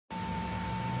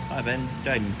Hi Ben,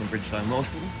 Jaden from Bridgestone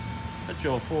Washable. That's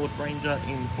your Ford Ranger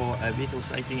in for a vehicle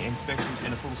safety inspection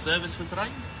and a full service for today.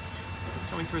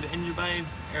 Coming through the engine bay,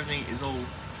 everything is all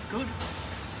good.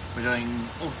 We're doing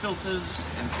all the filters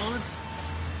and fluid.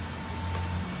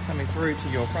 Coming through to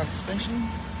your front suspension.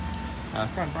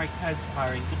 Front brake pads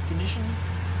are in good condition.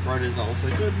 Rotors are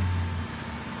also good.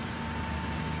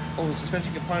 All the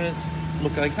suspension components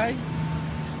look okay.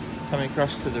 Coming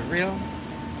across to the rear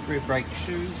brake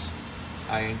shoes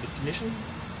are in good condition.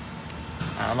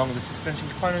 Along with the suspension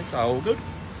components are all good.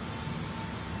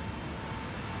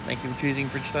 Thank you for choosing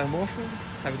Bridgestone Washable.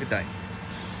 Have a good day.